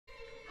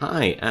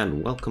Hi,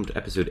 and welcome to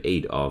episode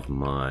 8 of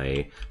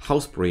my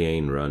House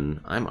Briain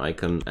run. I'm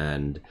Icon,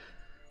 and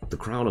the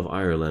crown of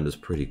Ireland is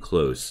pretty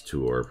close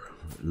to our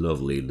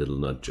lovely little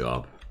nut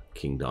job,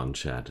 King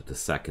Murchad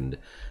II.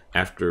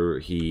 After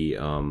he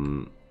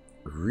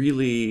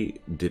really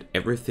did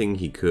everything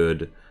he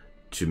could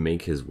to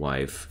make his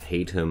wife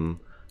hate him,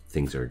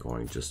 things are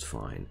going just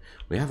fine.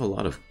 We have a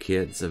lot of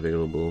kids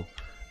available,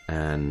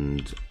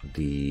 and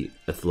the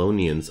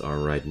Athlonians are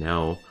right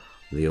now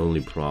the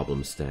only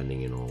problem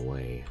standing in our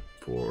way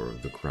for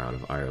the crown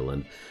of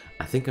Ireland.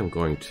 I think I'm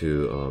going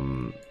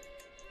to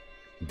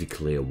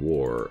declare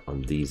war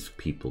on these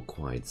people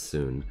quite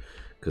soon,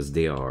 because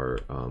they are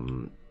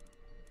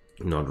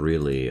not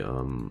really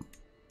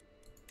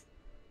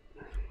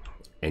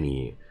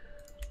any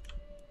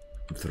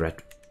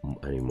threat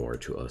anymore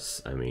to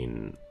us. I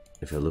mean,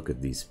 if I look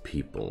at these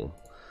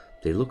people,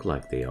 they look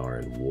like they are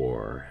in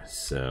war.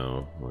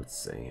 So let's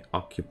say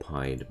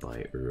occupied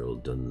by Earl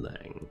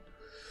Dunlang,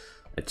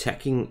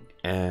 attacking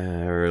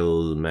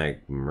Earl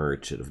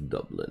Murchad of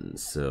Dublin.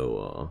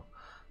 So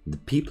the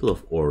people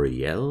of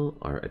Oriel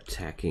are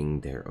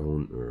attacking their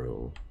own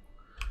Earl.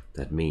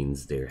 That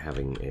means they're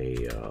having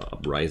a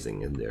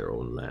uprising in their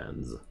own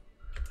lands.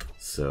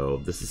 So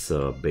this is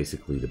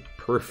basically the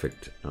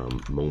perfect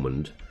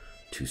moment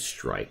to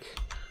strike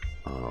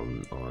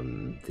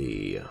on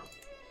the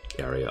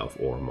area of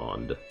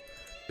Ormond,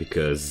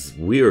 because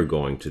we are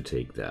going to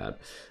take that.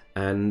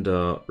 And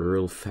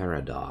Earl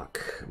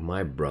Faradoc,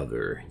 my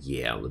brother,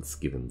 yeah, let's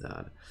give him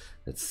that.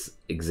 That's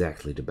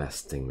exactly the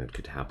best thing that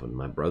could happen.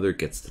 My brother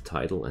gets the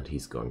title and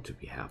he's going to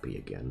be happy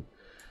again.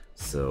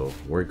 So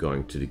we're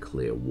going to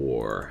declare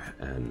war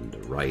and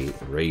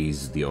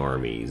raise the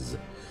armies.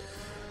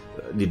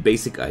 The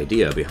basic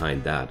idea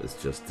behind that is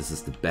just, this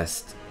is the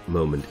best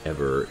moment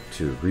ever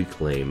to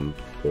reclaim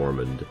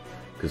Ormond,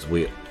 because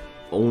we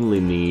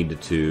only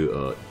need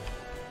to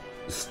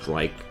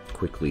strike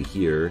quickly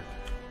here,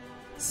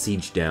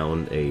 siege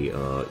down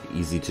a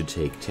easy to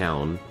take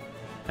town,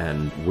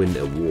 and win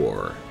a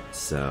war.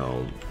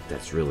 So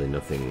that's really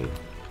nothing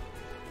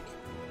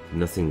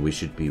we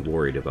should be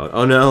worried about.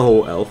 Oh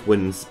no,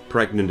 Elfwin's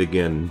pregnant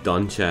again.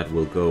 Murchad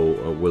will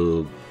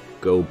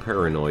go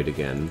paranoid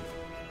again.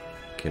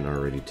 Can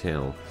already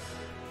tell.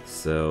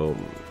 So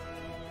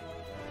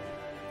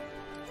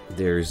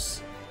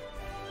there's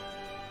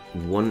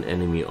one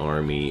enemy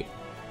army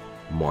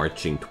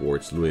marching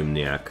towards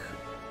Luimniac,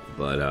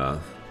 but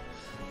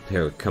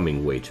they're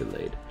coming way too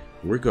late.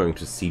 We're going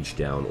to siege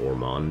down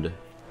Ormond,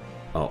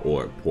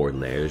 or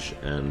Port-Liege,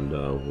 and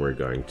we're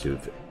going to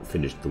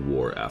finish the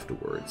war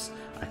afterwards.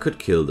 I could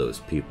kill those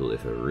people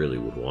if I really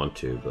would want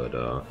to, but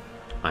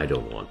I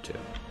don't want to.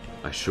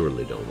 I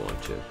surely don't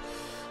want to.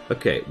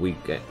 Okay, we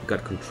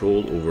got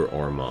control over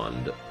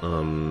Ormond,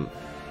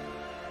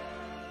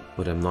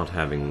 but I'm not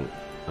having...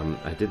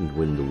 I didn't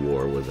win the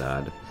war with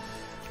that.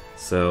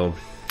 So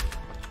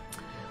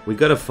we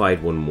gotta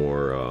fight one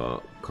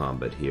more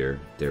combat here.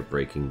 They're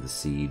breaking the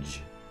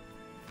siege.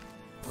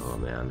 Oh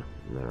man,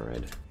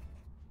 alright.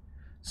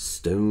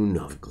 Stone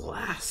of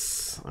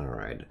Glass.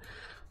 Alright.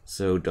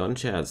 So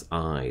Murchad's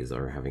eyes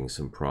are having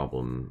some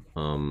problem.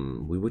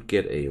 We would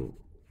get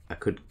I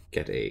could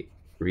get a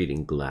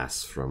reading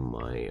glass from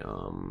my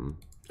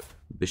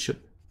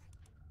bishop.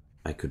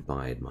 I could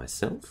buy it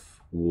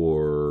myself,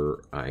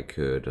 or I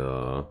could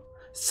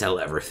sell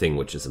everything,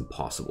 which is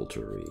impossible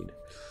to read.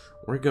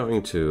 We're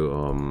going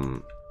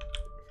to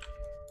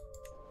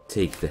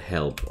take the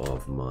help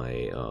of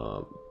my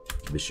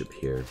bishop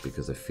here,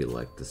 because I feel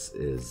like this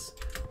is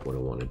what I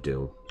want to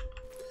do.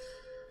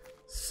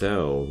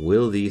 So,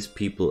 will these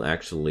people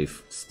actually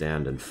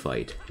stand and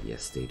fight?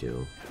 Yes, they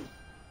do.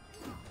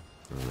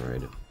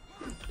 Alright.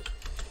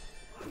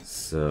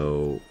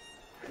 So,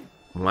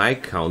 my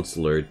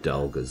counselor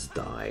Dalgas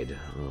died.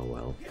 Oh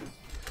well.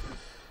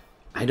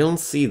 I don't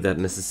see that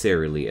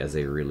necessarily as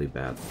a really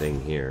bad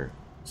thing here.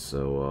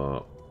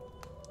 So,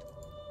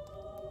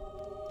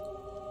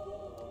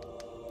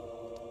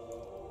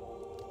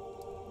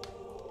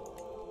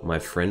 my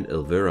friend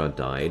Elvira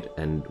died,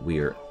 and we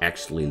are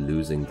actually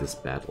losing this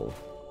battle.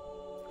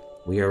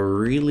 We are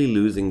really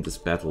losing this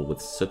battle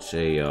with such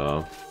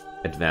a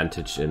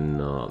advantage in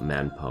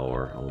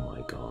manpower. Oh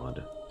my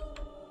god.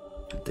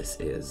 This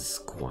is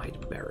quite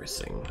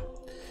embarrassing.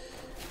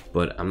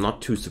 But I'm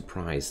not too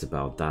surprised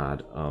about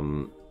that.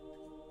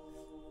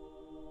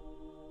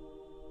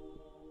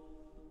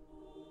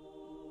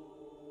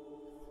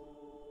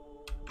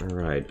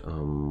 Alright,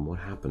 what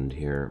happened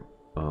here?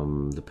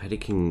 The Petty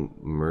King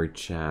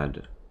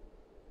Murchad,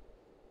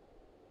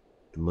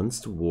 the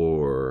Munster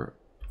War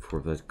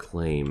for that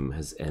claim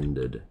has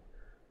ended,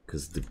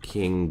 because the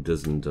king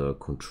doesn't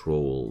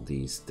control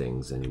these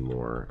things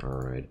anymore.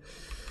 Alright,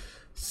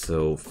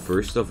 so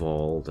first of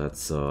all,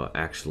 that's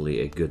actually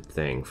a good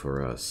thing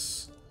for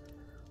us.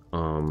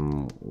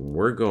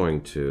 We're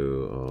going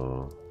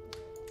to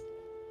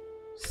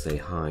say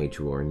hi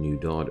to our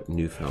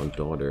newfound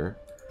daughter,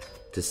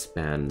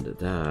 disband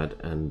that,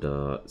 and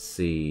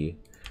see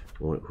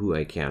who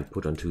I can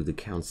put onto the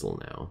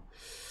council now.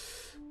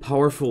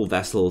 Powerful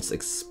vassals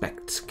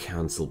expect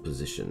council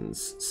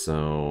positions.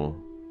 So,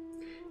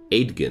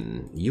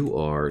 Aidgen, you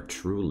are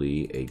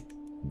truly a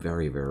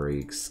very,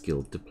 very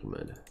skilled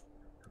diplomat.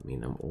 I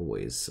mean, I'm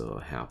always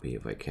happy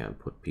if I can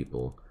put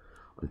people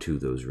onto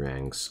those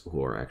ranks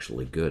who are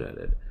actually good at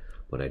it.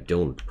 But I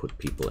don't put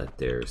people at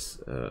theirs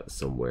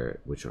somewhere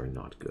which are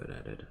not good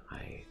at it.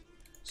 I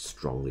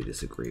strongly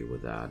disagree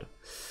with that.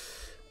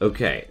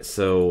 Okay,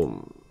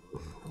 so...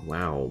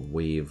 Wow,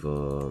 we've...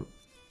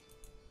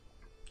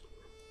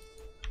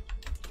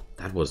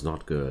 That was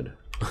not good.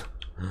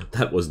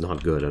 That was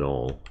not good at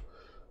all.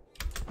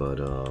 But,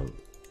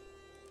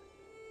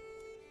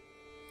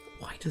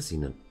 why does he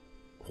not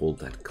hold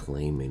that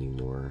claim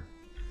anymore?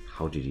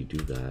 How did he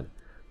do that?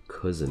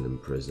 Cousin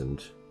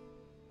imprisoned.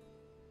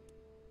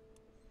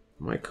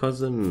 My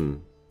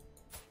cousin...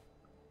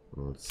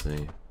 Let's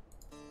see.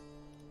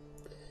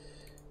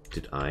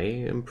 Did I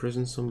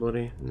imprison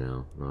somebody?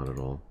 No, not at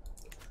all.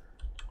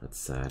 That's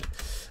sad.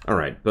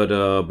 Alright,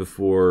 but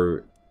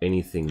before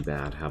anything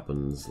bad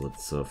happens,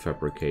 let's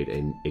fabricate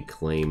a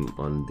claim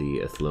on the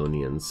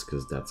Athlonians,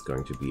 because that's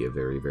going to be a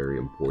very, very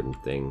important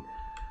thing.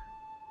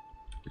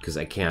 Because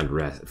I can't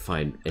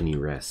find any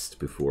rest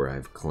before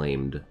I've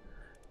claimed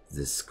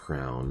this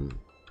crown.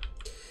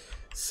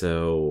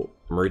 So,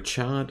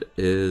 Murchad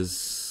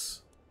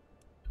is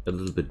a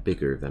little bit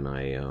bigger than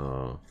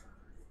I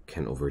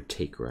can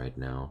overtake right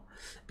now.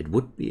 It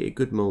would be a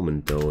good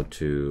moment, though,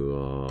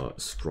 to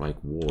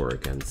strike war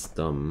against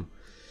them.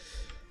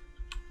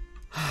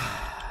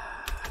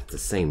 At the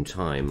same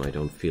time, I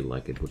don't feel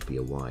like it would be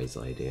a wise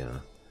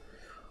idea.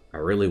 I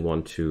really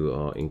want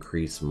to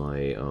increase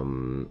my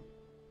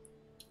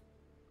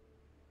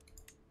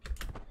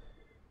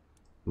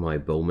my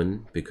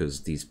bowmen,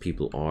 because these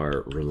people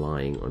are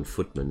relying on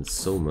footmen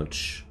so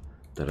much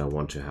that I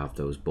want to have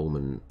those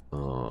bowmen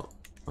on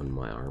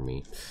my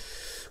army.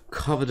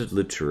 Coveted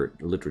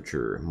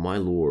literature. My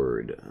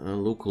lord, a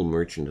local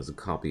merchant has a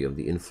copy of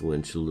the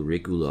influential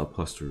Regula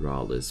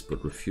Pastoralis,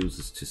 but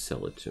refuses to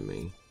sell it to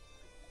me.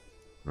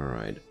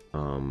 Alright,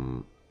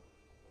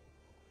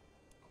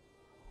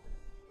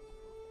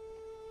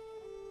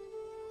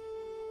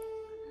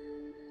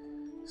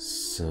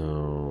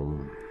 so,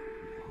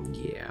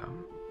 yeah,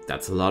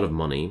 that's a lot of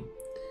money,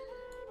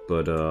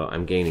 but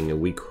I'm gaining a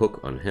weak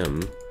hook on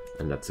him,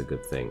 and that's a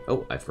good thing.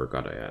 Oh, I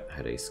forgot I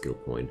had a skill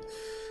point.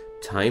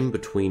 Time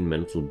between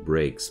mental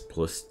breaks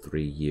plus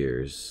 3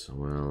 years.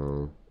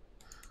 Well,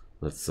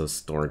 let's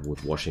start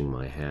with washing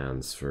my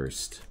hands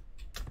first.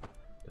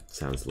 That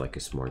sounds like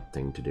a smart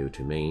thing to do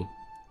to me.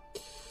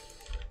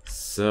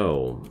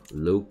 So,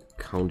 low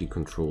county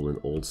control in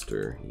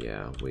Ulster.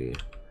 Yeah, we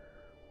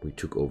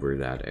took over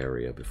that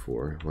area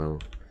before.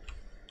 Well.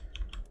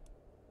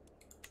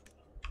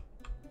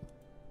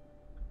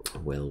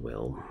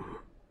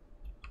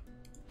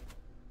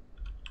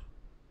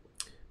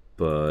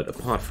 But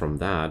apart from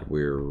that,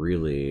 we're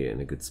really in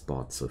a good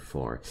spot so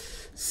far.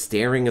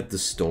 Staring at the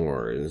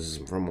stars.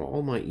 From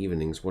all my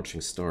evenings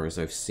watching stars,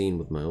 I've seen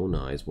with my own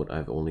eyes what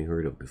I've only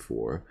heard of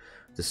before.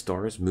 The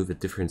stars move at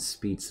different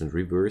speeds and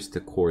reverse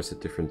their course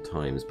at different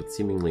times, but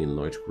seemingly in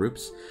large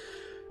groups.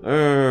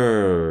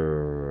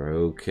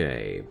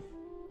 Okay.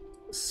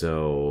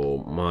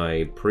 So,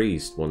 my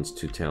priest wants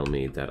to tell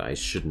me that I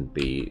shouldn't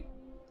be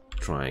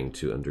trying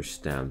to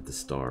understand the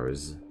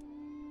stars.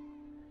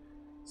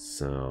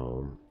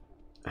 So...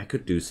 I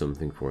could do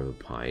something for the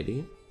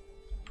piety.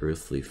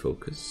 Earthly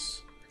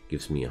focus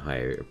gives me a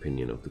higher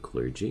opinion of the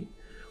clergy.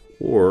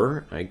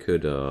 Or I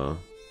could,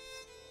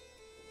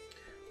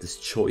 this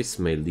choice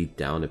may lead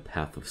down a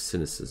path of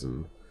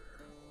cynicism.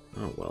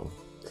 Oh well.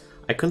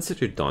 I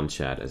consider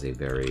Donchad as a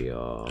very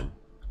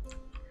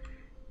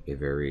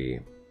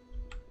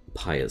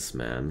pious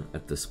man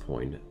at this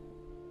point.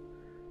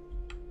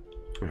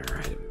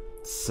 Alright,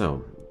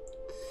 so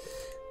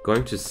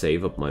going to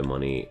save up my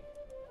money.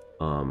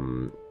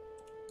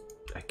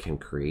 I can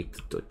create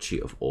the Duchy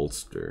of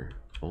Ulster.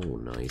 Oh,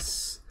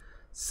 nice.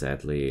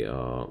 Sadly,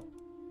 I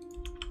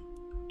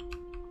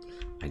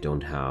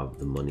don't have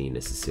the money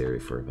necessary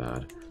for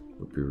that. It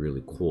would be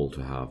really cool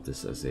to have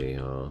this as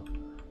a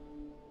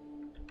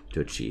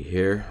duchy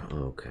here.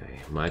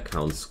 Okay, my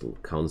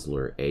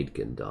counselor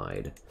Aidgen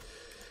died.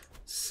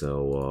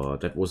 So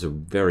that was a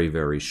very,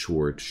 very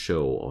short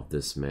show of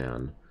this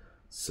man.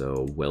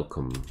 So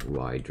welcome,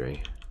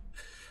 Rydre.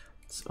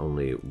 It's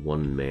only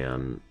one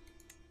man.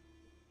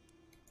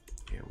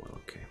 Yeah, well,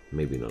 okay.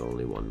 Maybe not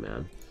only one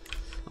man.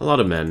 A lot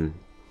of men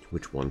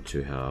which want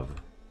to have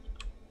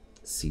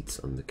seats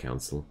on the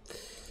council.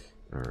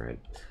 Alright.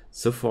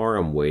 So far,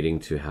 I'm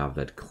waiting to have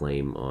that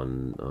claim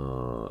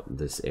on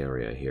this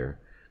area here,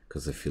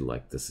 because I feel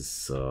like this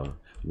is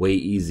way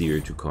easier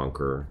to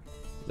conquer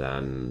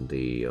than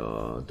the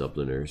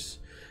Dubliners.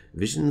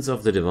 Visions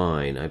of the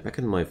Divine. I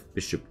beckon my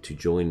bishop to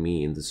join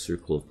me in the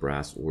circle of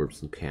brass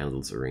orbs and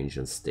candles arranged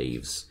on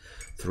staves.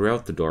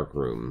 Throughout the dark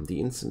room, the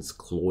incense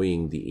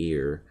cloying the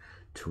air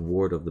to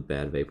ward off the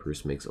bad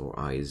vapors makes our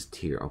eyes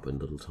tear up in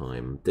little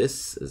time.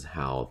 This is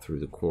how, through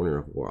the corner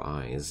of our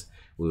eyes,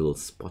 we will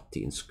spot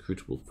the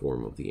inscrutable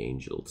form of the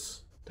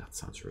angels. That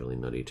sounds really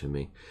nutty to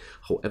me.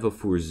 However,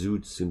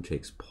 Zoot soon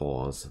takes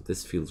pause.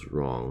 This feels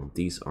wrong.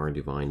 These are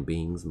divine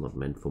beings, not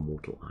meant for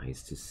mortal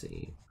eyes to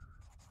see.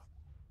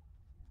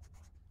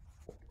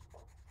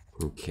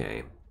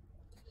 Okay.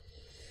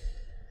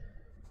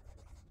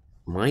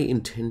 My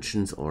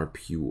intentions are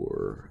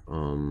pure.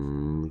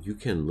 You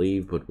can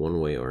leave, but one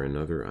way or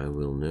another I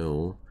will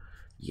know.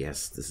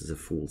 Yes, this is a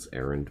fool's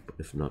errand,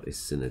 if not a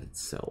sin in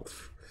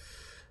itself.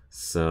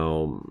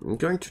 So, I'm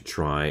going to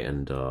try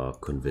and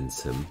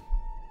convince him.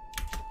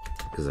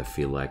 Because I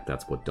feel like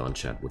that's what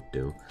Donchat would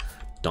do.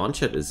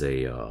 Donchat is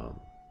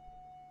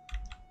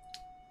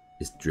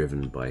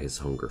driven by his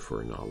hunger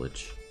for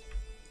knowledge.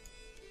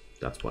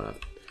 That's what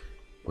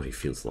he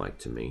feels like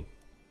to me.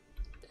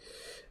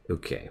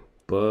 Okay,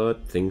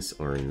 but things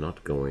are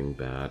not going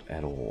bad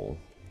at all.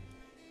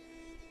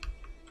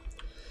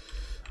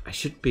 I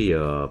should be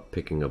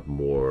picking up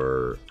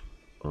more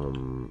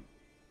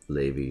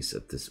levies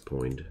at this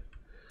point.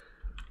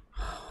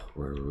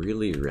 We're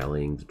really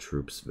rallying the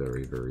troops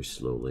very, very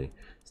slowly.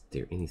 Is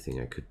there anything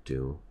I could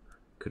do?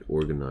 Could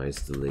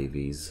organize the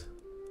levies.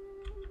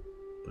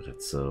 But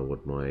that's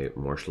what my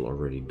marshal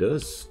already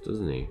does,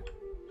 doesn't he?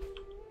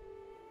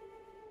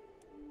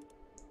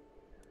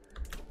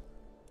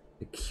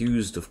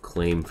 Accused of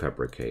claim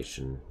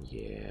fabrication.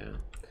 Yeah.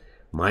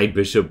 My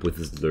bishop with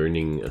his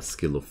learning a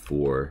skill of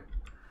 4.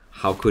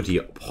 How could he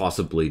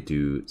possibly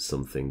do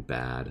something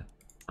bad?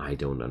 I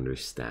don't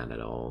understand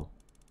at all.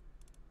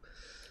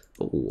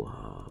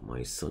 Oh,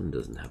 my son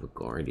doesn't have a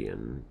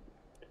guardian.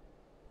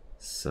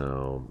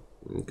 So,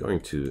 I'm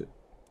going to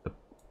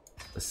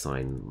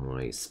assign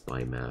my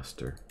spy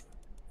master.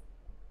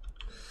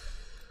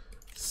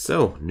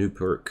 So, new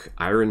perk.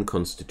 Iron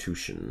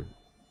Constitution.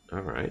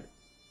 Alright.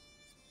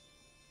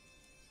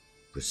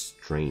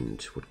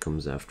 Restraint. What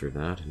comes after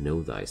that?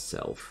 Know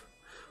thyself.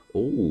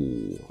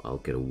 Oh, I'll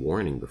get a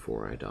warning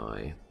before I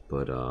die.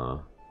 But,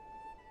 whole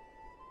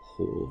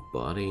of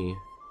body...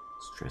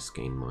 Stress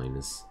gain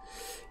minus.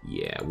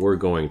 Yeah, we're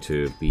going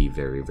to be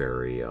very,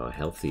 very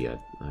healthy,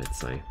 I'd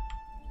say.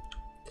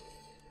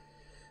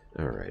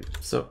 Alright,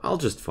 so I'll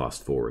just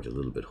fast forward a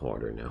little bit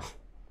harder now.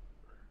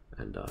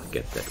 And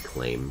get that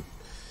claim.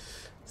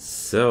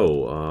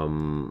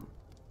 So,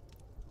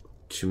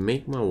 to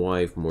make my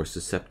wife more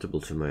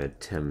susceptible to my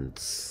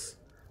attempts,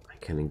 I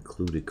can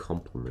include a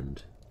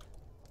compliment.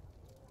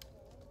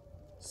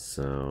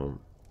 So...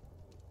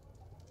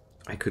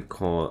 I could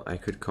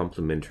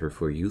compliment her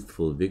for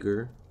youthful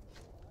vigor.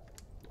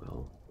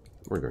 Well,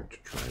 we're going to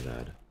try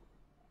that.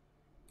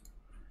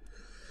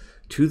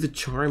 To the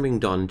charming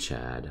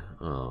Donchat.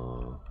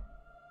 Oh.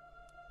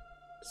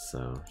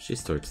 So, she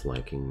starts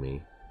liking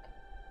me.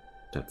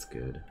 That's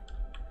good.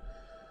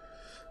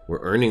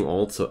 We're earning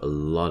also a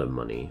lot of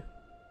money.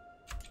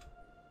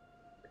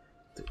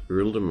 The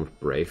Earldom of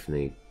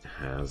Braveney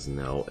has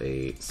now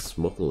a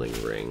smuggling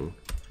ring.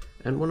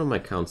 And one of my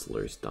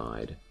counselors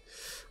died.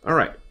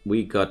 Alright,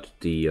 we got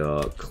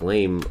the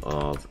claim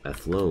of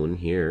Athlone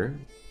here.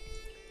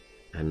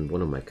 And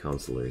one of my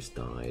counselors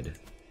died.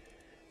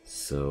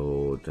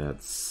 So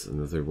that's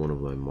another one of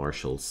my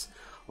marshals.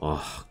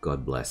 Oh,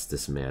 God bless,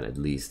 this man at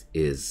least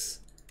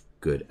is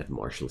good at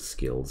martial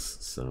skills.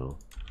 So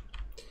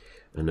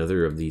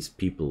another of these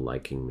people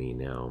liking me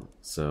now.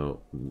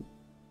 So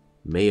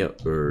Mayor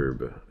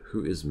Herb.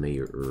 Who is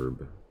Mayor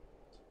Herb?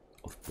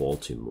 Of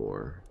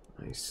Baltimore,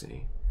 I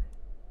see.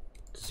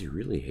 Does he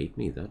really hate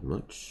me that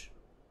much?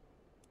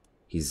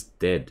 He's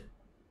dead.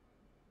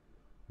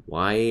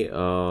 Why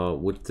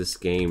would this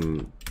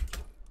game...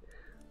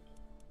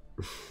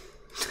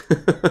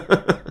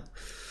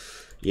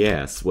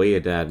 Yeah, sway a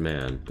dead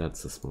man.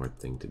 That's a smart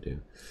thing to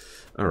do.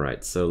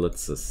 Alright, so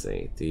let's just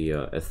say the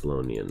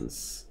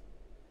Athlonians.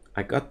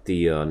 I got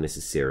the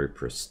necessary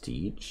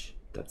prestige.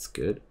 That's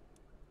good.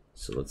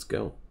 So let's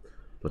go.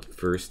 But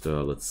first,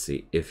 let's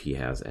see if he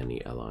has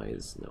any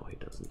allies. No, he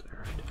doesn't.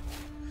 Alright.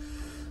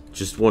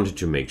 Just wanted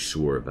to make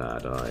sure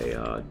that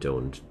I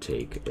don't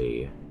take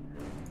a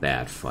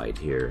bad fight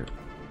here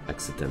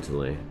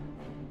accidentally.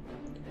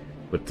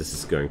 But this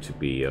is going to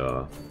be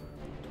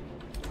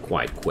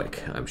quite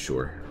quick, I'm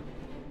sure.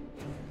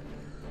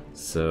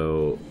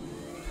 So,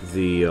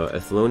 the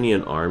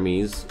Athlonian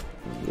armies...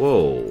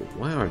 Whoa,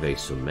 why are they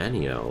so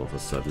many all of a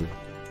sudden?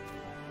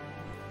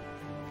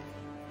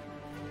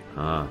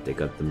 Ah, they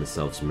got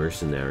themselves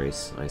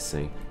mercenaries, I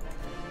see.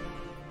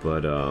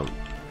 But,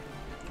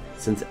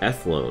 since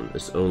Athlone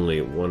is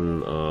only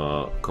one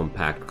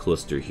compact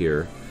cluster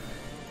here,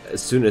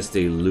 as soon as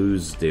they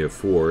lose their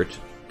fort,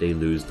 they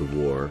lose the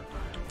war.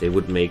 They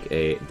would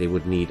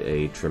need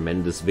a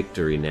tremendous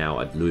victory now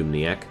at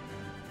Luimniac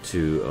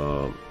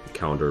to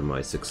counter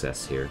my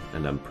success here,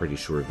 and I'm pretty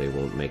sure they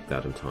won't make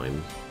that in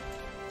time.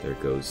 There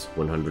goes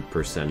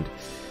 100%.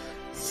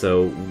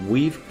 So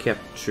we've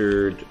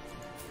captured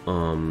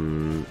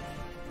the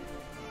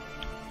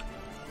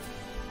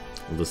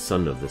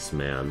son of this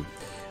man.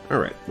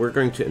 Alright, we're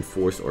going to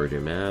enforce our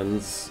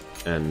demands,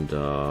 and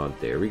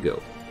there we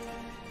go.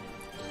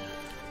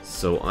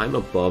 So I'm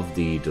above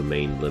the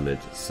domain limit,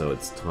 so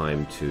it's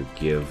time to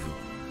give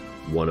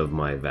one of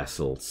my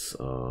vessels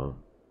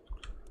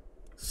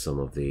some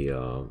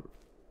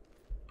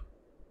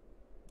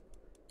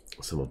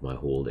of my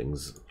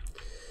holdings.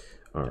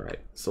 Alright,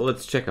 so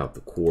let's check out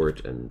the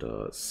court and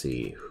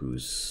see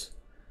who's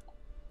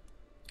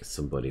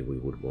somebody we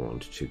would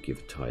want to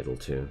give title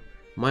to.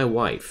 My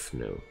wife,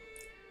 no.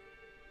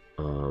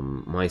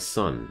 My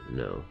son,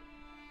 no.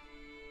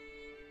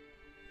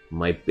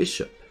 My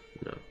bishop,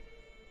 no.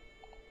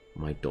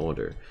 My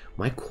daughter.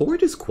 My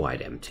court is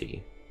quite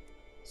empty.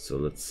 So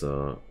let's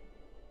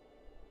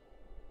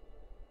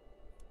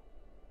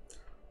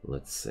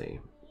see.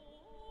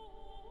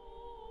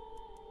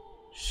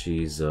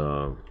 She's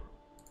going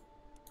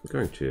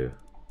to...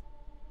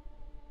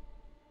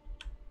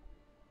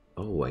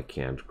 Oh, I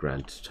can't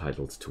grant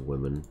titles to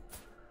women.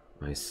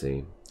 I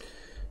see.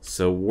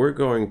 So we're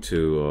going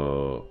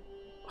to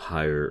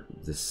hire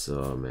this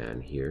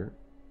man here.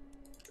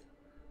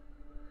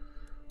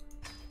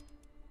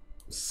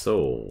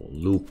 So,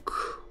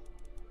 Luke,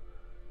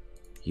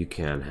 you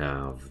can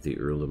have the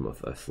Earldom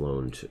of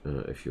Athlone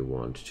if you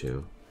want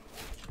to.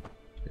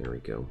 There we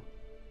go.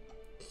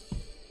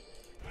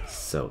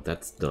 So,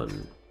 that's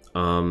done.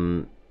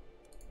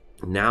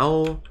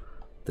 Now,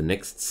 the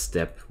next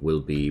step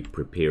will be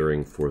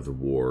preparing for the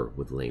war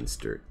with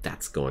Leinster.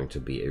 That's going to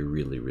be a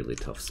really, really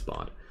tough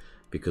spot.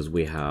 Because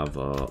we have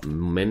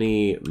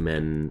many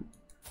men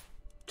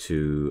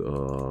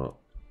to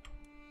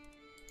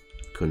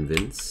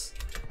convince.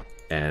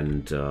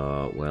 And,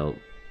 well,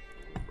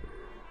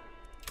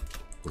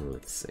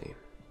 let's see.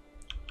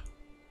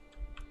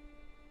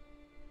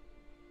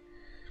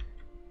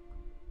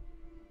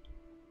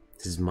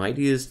 His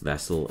mightiest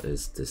vessel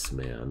is this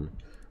man.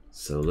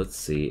 So let's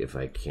see if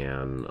I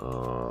can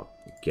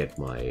get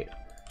my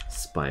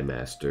spy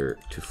master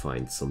to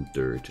find some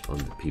dirt on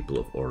the people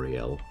of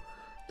Oriel.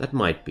 That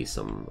might be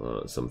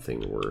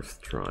something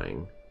worth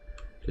trying.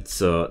 It's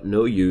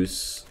no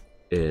use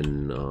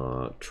in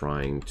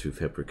trying to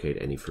fabricate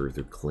any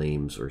further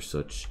claims or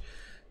such.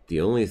 The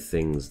only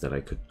things that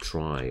I could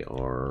try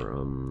are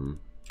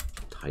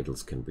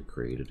titles can be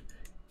created.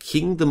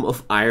 Kingdom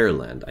of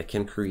Ireland. I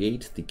can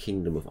create the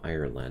Kingdom of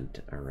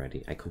Ireland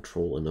already. I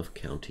control enough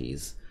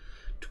counties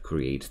to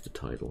create the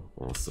title.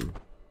 Awesome.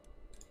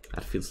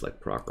 That feels like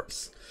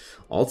progress.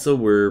 Also,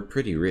 we're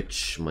pretty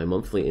rich. My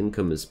monthly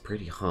income is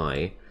pretty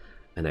high.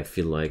 And I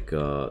feel like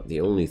the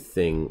only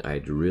thing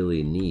I'd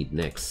really need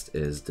next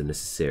is the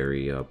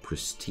necessary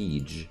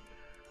prestige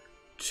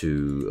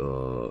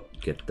to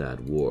get that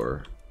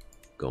war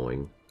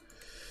going.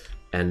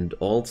 And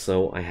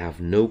also, I have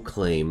no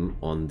claim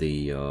on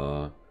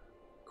the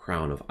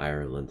Crown of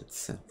Ireland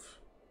itself.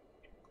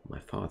 My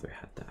father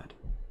had that,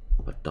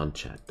 but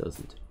Dunchat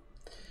doesn't.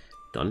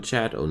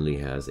 Dunchat only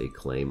has a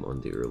claim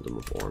on the Earldom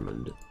of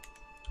Ormond.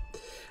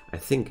 I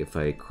think if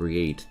I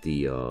create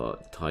the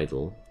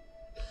title,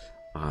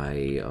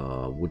 I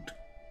would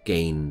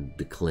gain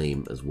the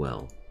claim as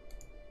well.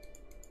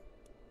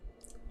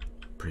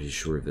 Pretty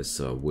sure this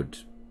would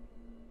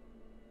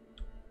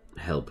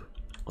help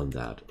on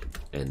that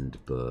end,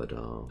 but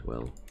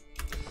well.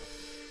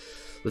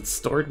 Let's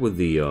start with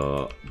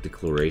the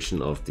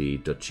declaration of the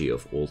Duchy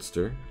of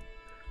Ulster,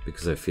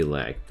 because I feel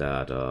like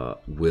that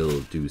will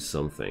do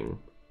something.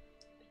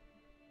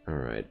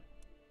 Alright.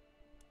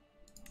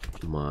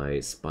 My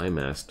spy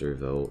master,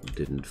 though,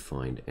 didn't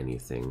find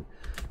anything.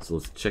 So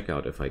let's check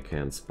out if I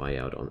can spy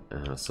out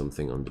on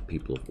something on the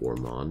people of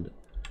Ormond.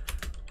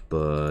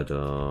 But,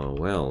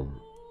 well...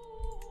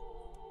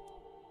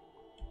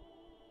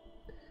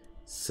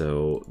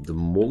 So, the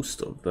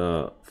most of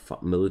the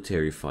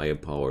military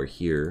firepower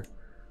here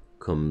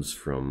comes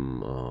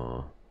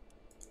from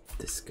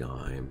this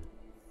guy.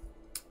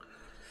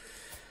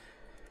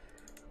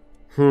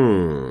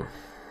 I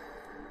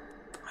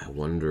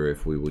wonder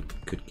if we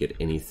could get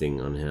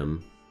anything on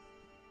him.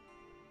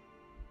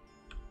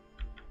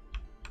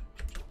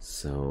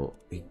 So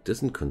he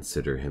doesn't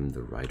consider him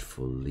the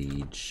rightful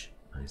liege,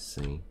 I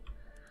see.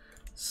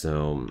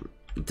 So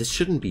this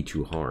shouldn't be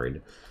too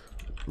hard.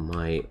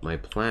 My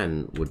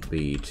plan would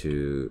be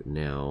to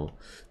now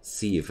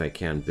see if I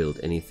can build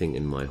anything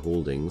in my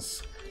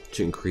holdings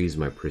to increase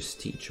my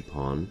prestige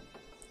upon.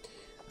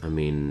 I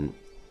mean,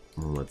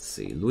 well, let's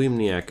see.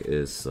 Luimniac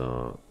is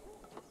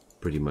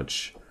pretty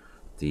much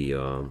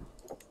the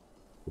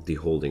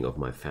holding of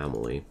my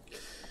family.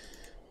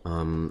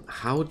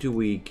 How do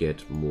we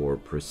get more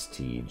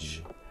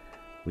prestige?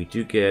 We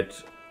do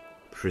get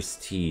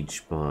prestige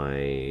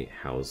by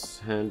house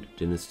hand,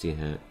 dynasty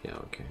hand. Yeah,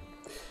 okay.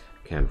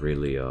 Can't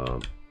really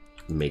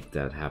make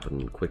that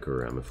happen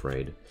quicker, I'm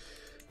afraid.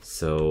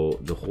 So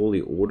the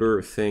Holy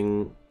Order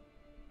thing,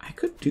 I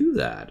could do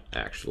that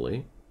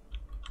actually.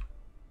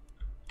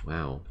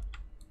 Wow.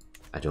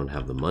 I don't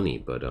have the money,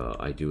 but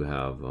I do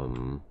have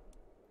oh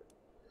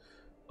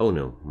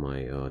no,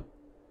 my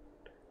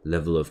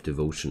level of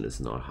devotion is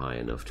not high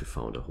enough to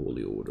found a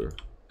Holy Order.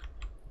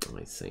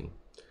 I see.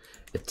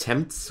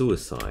 Attempt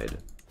suicide.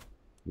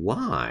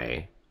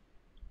 Why?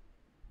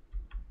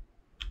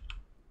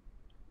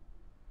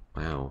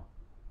 Wow.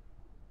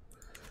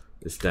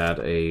 Is that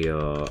a,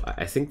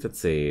 I think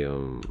that's a,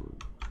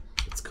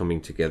 it's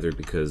coming together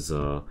because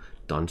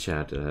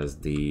Donchat has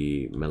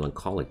the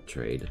melancholic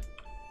trade.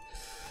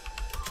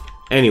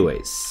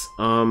 Anyways,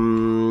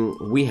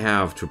 we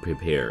have to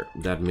prepare.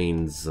 That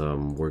means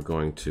we're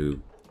going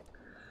to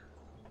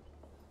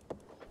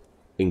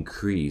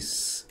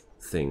increase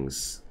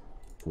things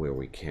where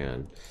we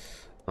can.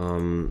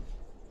 Well,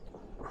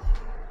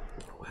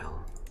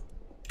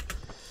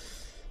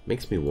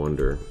 makes me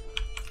wonder.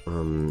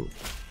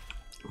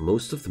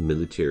 Most of the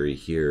military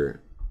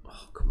here,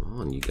 oh come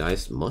on, you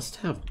guys must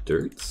have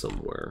dirt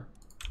somewhere.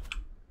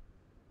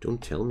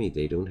 Don't tell me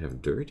they don't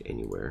have dirt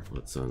anywhere.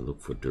 Let's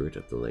look for dirt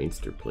at the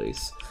Leinster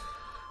place.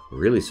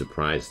 Really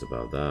surprised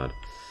about that.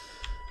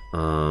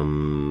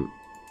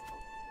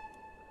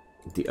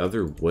 The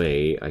other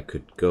way I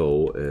could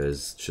go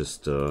is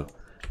just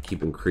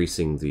keep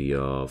increasing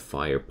the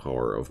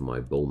firepower of my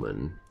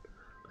bowmen.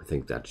 I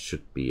think that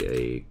should be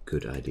a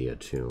good idea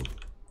too.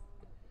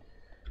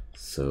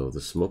 So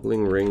the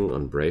smuggling ring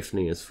on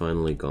Braveney is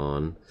finally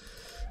gone.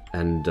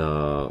 And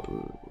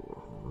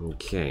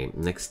okay,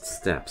 next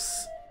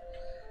steps.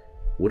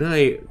 Would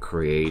I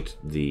create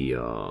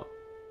the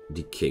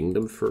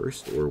kingdom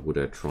first, or would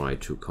I try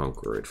to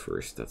conquer it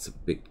first? That's a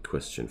big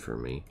question for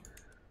me.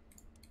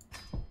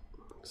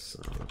 So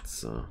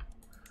let's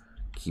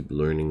keep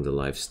learning the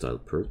lifestyle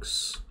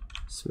perks.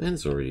 This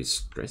man's already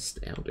stressed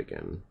out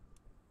again.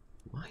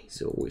 Why is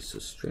he always so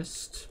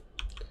stressed?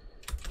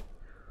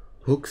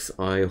 Hooks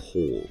I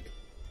hold.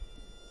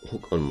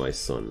 Hook on my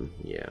son,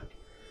 yeah.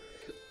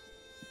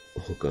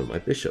 Hook on my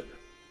bishop.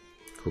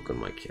 Hook on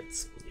my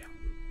kids, yeah.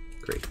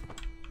 Great.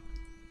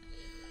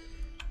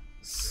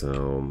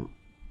 So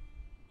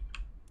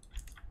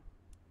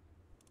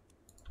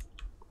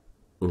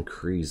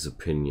increase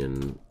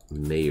opinion,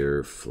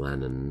 Mayor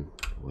Flannan.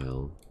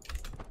 Well,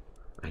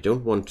 I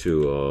don't want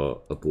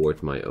to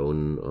abort my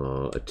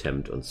own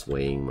attempt on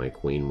swaying my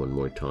queen one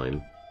more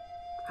time.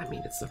 I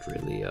mean, it's not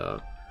really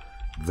a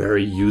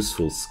very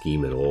useful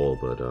scheme at all,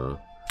 but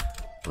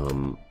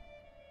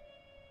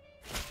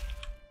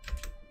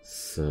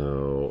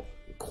so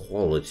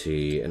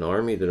quality, an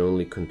army that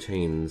only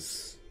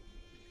contains,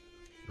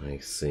 I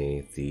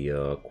see,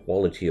 the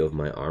quality of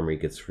my army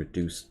gets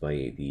reduced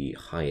by the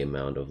high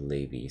amount of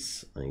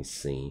levies. I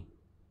see.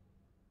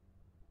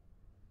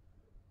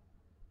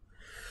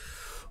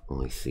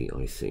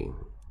 I see.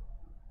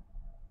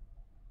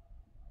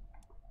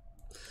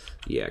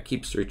 Yeah,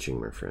 keep searching,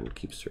 my friend,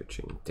 keep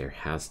searching. There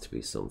has to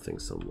be something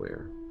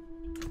somewhere.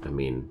 I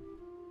mean,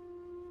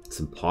 it's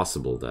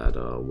impossible that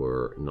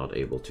we're not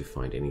able to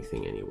find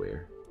anything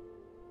anywhere.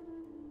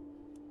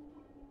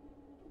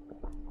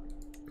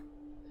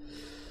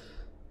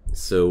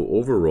 So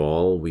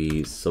overall,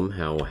 we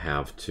somehow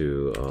have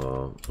to,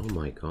 oh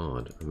my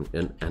god,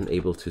 I'm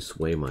unable to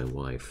sway my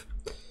wife.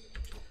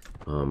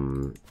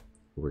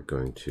 We're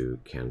going to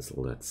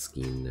cancel that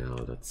scheme now.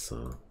 That's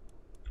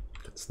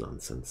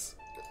nonsense.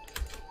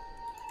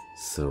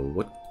 So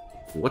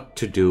what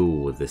to do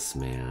with this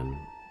man?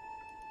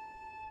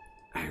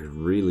 I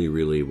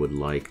really would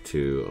like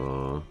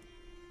to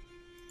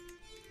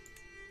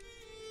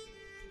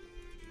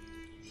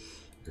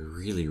I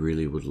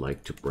really would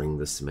like to bring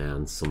this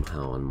man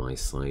somehow on my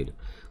side.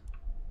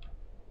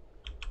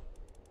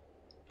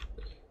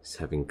 He's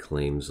having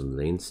claims on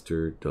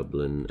Leinster,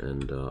 Dublin,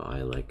 and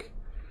Ileck.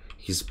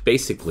 He's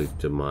basically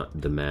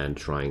the man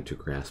trying to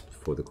grasp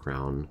for the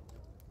crown.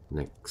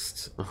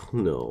 Next. Oh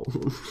no,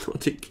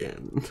 not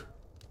again.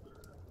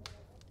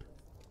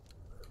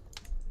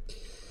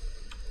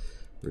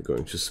 We're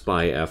going to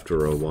spy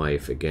after a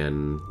wife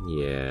again.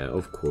 Yeah,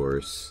 of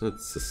course.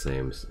 That's the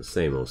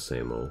same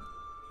old.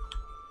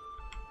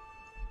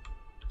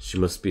 She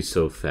must be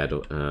so fed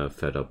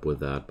up with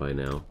that by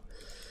now.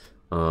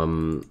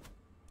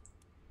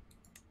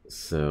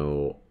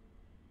 So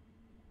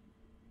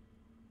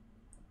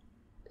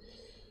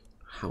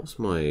how's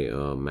my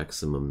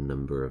maximum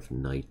number of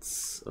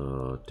knights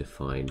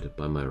defined?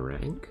 By my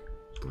rank?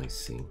 I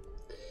see.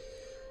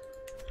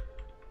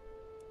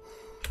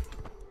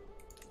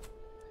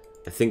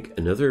 I think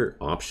another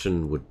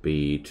option would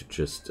be to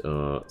just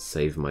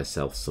save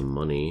myself some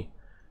money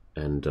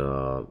and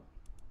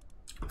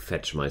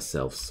fetch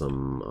myself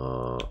some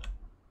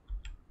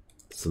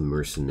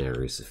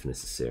mercenaries if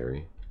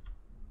necessary.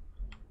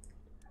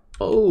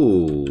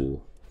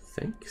 Oh,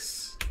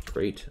 thanks.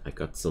 Great, I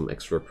got some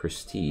extra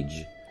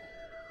prestige.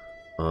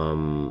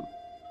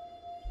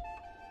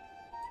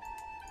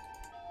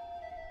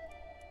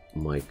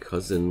 My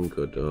cousin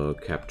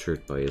got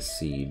captured by a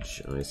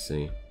siege, I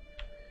see.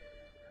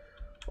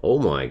 Oh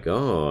my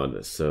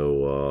god,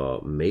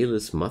 so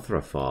Melis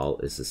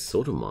Mathrafal is a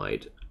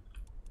sodomite.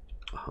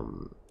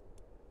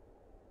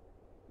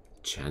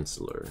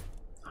 Chancellor,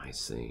 I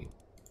see.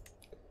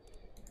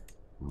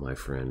 My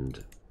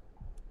friend,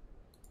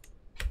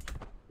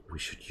 we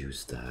should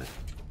use that.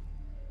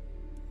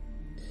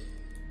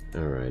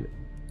 Alright.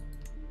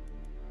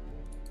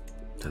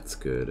 That's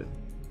good.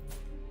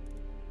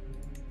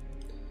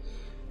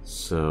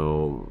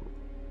 So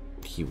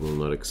he will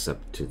not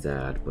accept to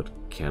that, but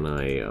can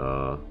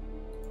I,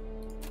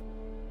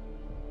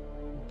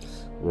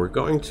 we're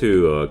going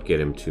to get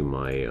him to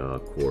my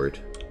court.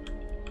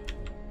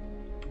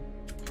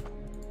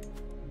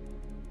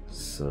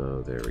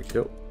 So there we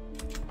go.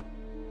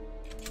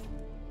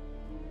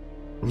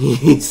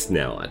 He's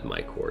now at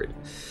my court.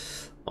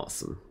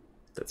 Awesome.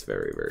 That's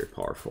very, very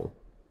powerful.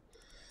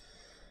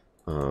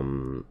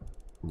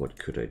 What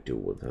could I do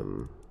with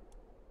him?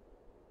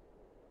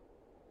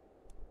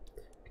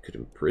 I could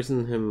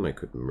imprison him, I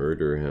could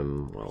murder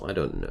him. Well, I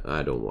don't know.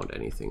 I don't want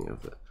anything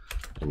of it,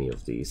 any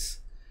of these.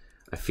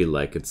 I feel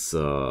like it's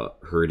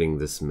hurting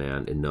this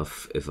man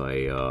enough if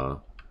I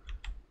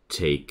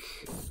take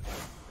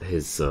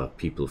his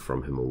people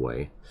from him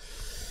away.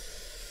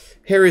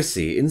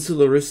 Heresy,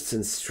 Insularists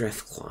and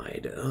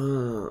Strathclyde.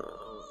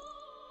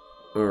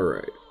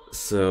 Alright,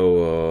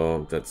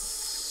 so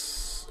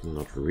that's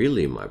not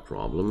really my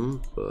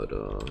problem, but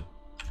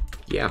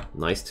yeah,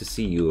 nice to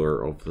see you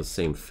are of the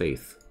same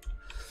faith.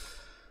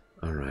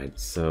 Alright,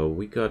 so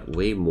we got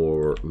way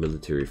more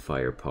military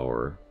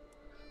firepower.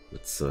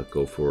 Let's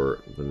go for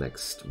the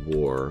next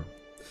war.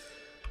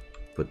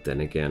 But then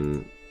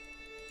again,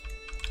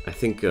 I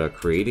think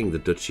creating the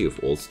Duchy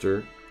of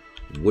Ulster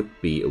would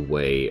be a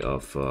way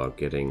of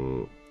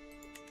getting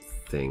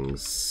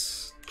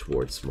things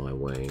towards my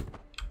way.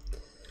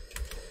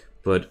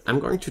 But I'm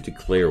going to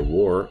declare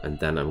war, and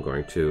then I'm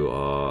going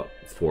to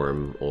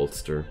form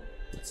Ulster.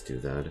 Let's do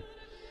that.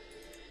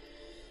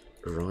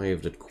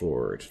 Arrived at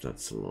court.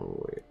 That's a long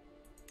way.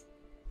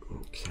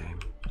 Okay.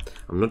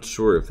 I'm not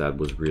sure if that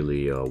was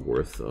really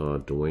worth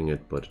doing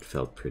it, but it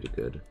felt pretty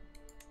good.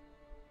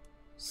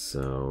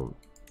 So...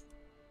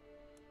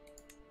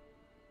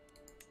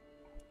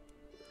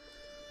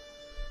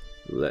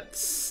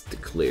 let's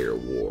declare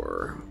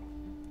war.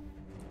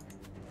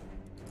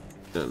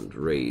 And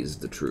raise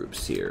the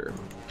troops here.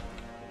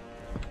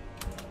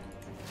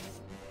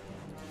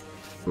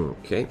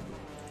 Okay.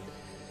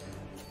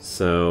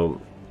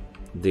 So,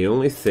 the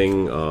only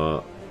thing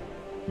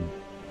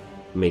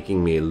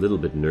making me a little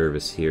bit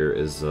nervous here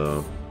is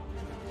oh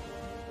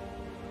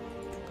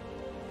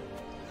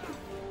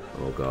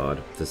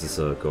god, this is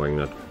going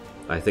not.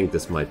 I think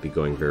this might be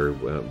going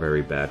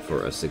very bad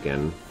for us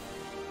again,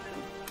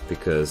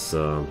 because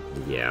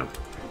yeah,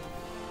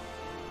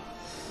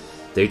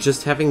 they're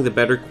just having the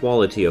better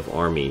quality of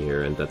army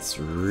here, and that's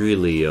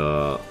really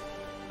a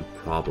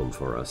problem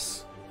for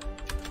us.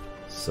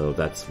 So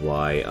that's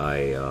why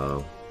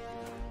I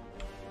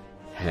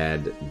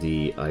had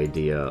the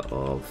idea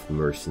of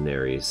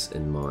mercenaries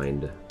in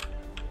mind.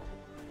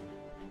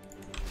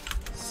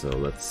 So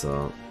let's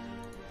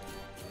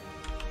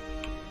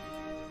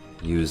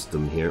use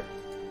them here.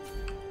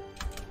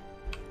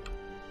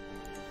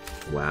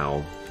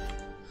 Wow.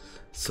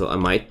 So I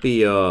might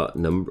be in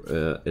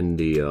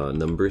the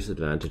numbers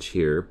advantage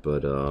here,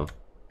 but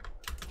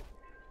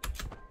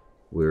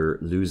we're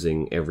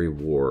losing every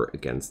war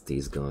against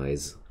these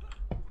guys.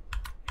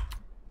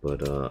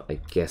 But I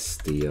guess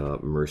the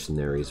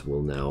mercenaries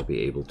will now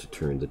be able to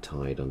turn the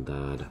tide on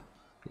that.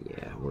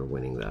 Yeah, we're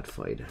winning that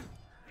fight.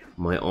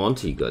 My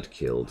auntie got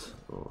killed.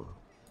 Oh.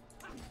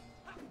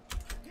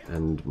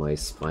 And my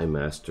spy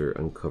master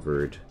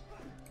uncovered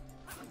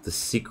the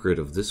secret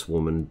of this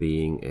woman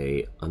being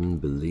a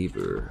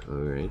unbeliever.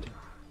 Alright.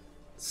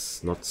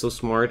 It's not so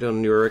smart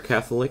when you're a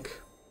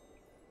Catholic.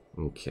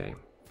 Okay.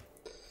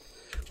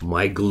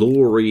 My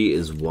glory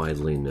is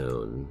widely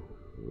known.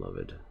 Love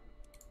it.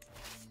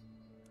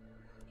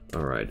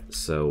 Alright,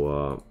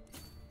 so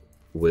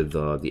with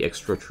the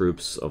extra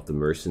troops of the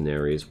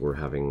mercenaries, we're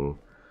having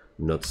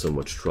not so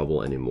much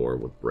trouble anymore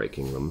with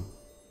breaking them.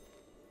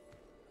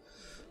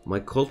 My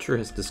culture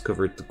has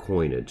discovered the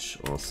coinage.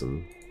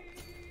 Awesome.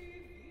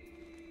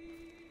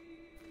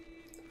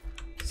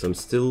 So I'm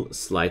still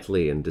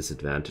slightly in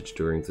disadvantage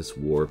during this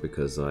war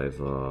because I've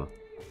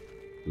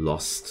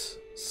lost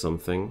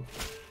something.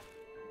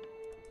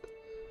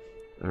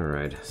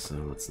 Alright, so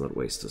let's not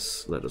waste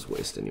this. Let us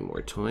waste any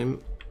more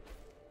time.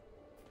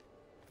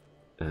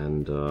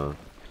 And I'm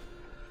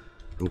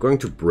going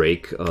to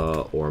break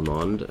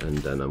Ormond, and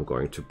then I'm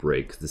going to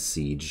break the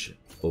siege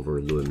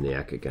over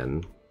Luimniac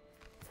again.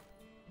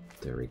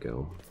 There we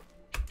go.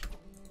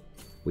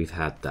 We've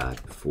had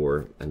that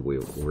before, and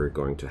we're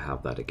going to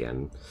have that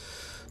again.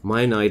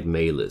 My Knight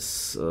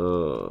Maelys.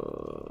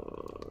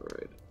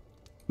 Right.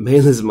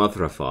 Maelys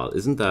Mathrafal.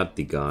 Isn't that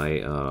the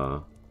guy,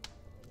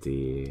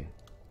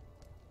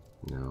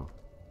 No.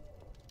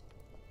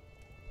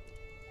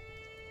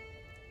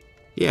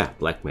 Yeah,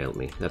 blackmailed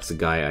me. That's the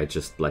guy I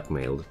just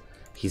blackmailed.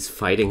 He's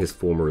fighting his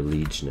former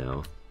liege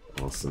now.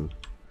 Awesome.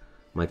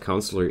 My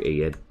counselor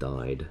Ayed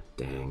died.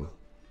 Dang.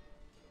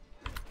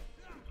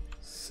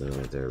 So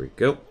there we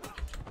go.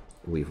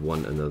 We've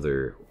won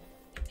another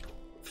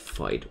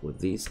fight with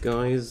these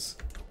guys.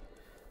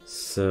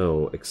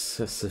 So,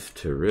 excessive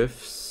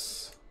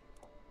tariffs.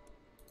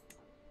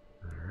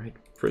 Alright,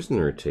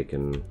 prisoner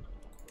taken.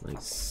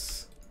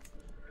 Nice.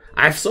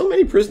 I have so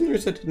many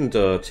prisoners I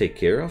didn't take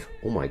care of.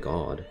 Oh my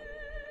god.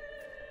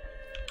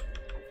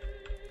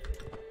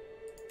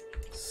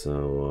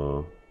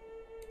 So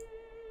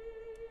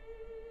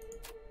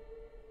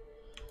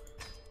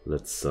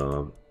let's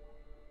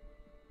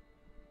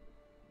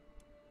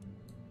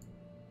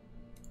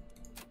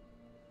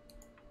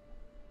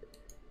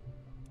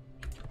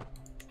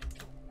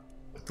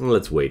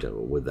wait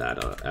with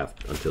that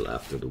until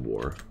after the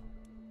war.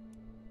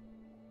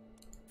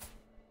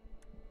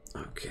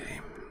 Okay.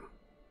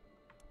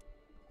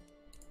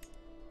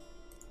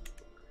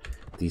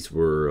 These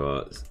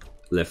were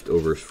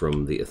leftovers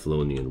from the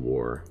Athlonian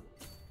War.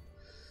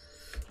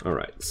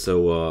 Alright,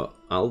 so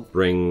I'll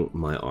bring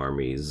my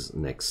armies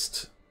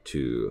next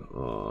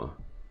to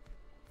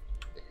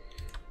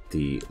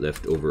the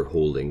leftover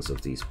holdings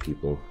of these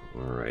people.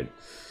 Alright,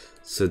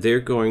 so they're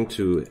going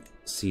to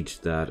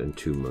siege that in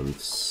 2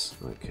 months.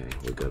 Okay,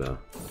 we gotta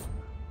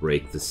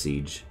break the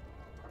siege.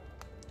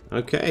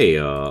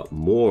 Okay,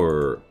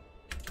 more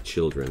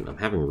children. I'm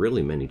having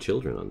really many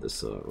children on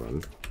this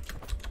run.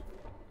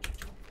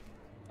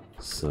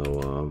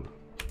 So,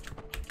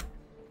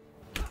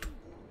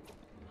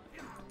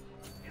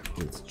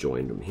 let's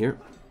join them here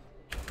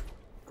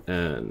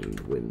and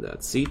win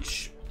that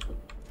siege.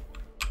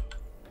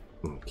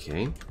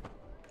 Okay.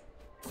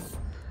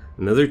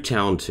 Another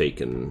town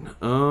taken.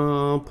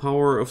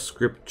 Power of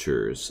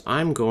Scriptures.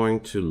 I'm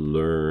going to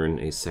learn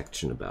a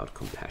section about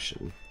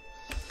compassion.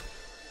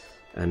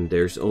 And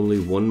there's only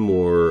one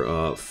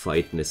more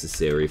fight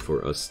necessary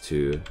for us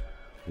to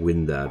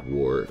win that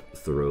war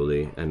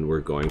thoroughly. And we're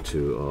going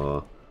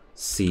to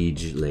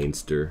siege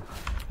Leinster.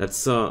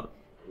 That's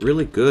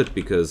really good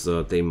because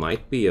they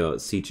might be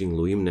sieging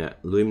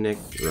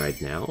Luimnecht right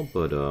now,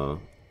 but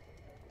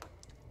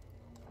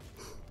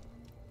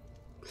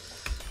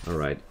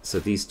alright, so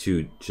these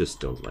two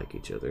just don't like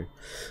each other.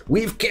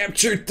 We've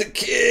captured the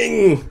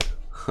king!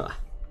 Ha!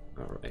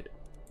 Alright.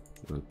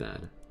 Not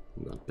bad.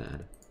 Not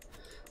bad.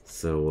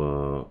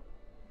 So,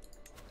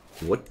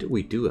 what do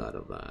we do out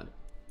of that?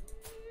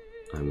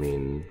 I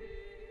mean...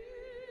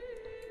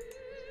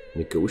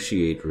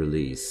 Negotiate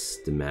release,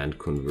 demand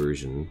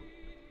conversion.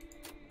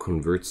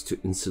 Converts to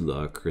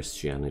insular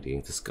Christianity.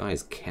 This guy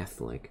is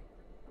Catholic.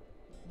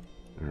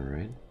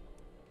 Alright.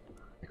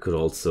 I could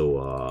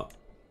also,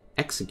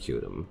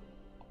 execute him.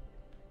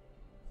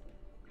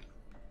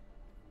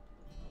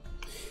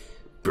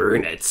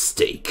 Burn at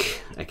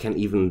stake. I can't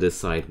even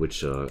decide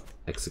which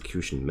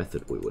execution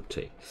method we would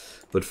take.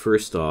 But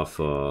first off,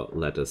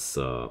 let us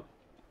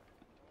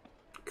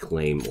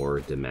claim our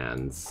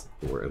demands,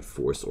 or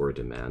enforce our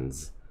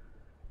demands.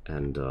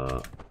 And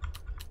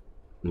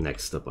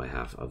next up I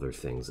have other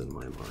things in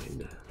my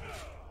mind.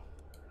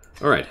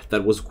 Alright,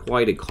 that was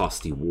quite a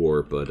costly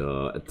war, but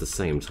at the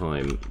same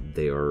time,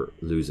 they are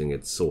losing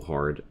it so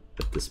hard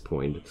at this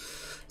point.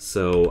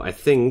 So I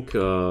think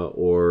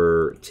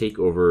our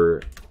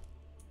takeover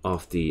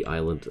of the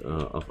island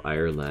of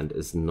Ireland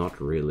is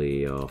not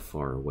really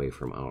far away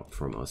from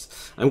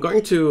us. I'm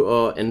going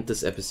to end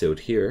this episode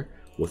here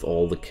with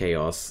all the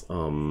chaos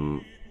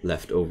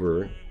left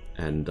over.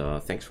 And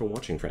thanks for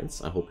watching,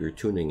 friends. I hope you're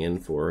tuning in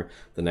for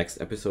the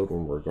next episode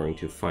when we're going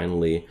to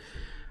finally...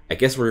 I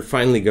guess we're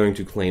finally going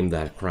to claim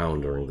that crown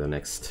during the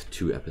next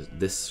two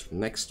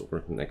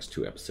next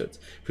two episodes.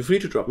 Feel free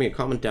to drop me a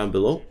comment down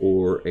below,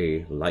 or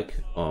a like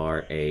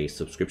or a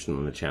subscription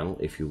on the channel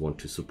if you want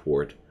to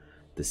support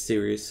this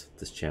series,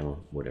 this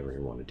channel, whatever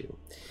you want to do.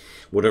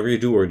 Whatever you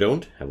do or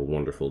don't, have a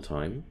wonderful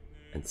time,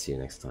 and see you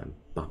next time.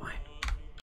 Bye-bye.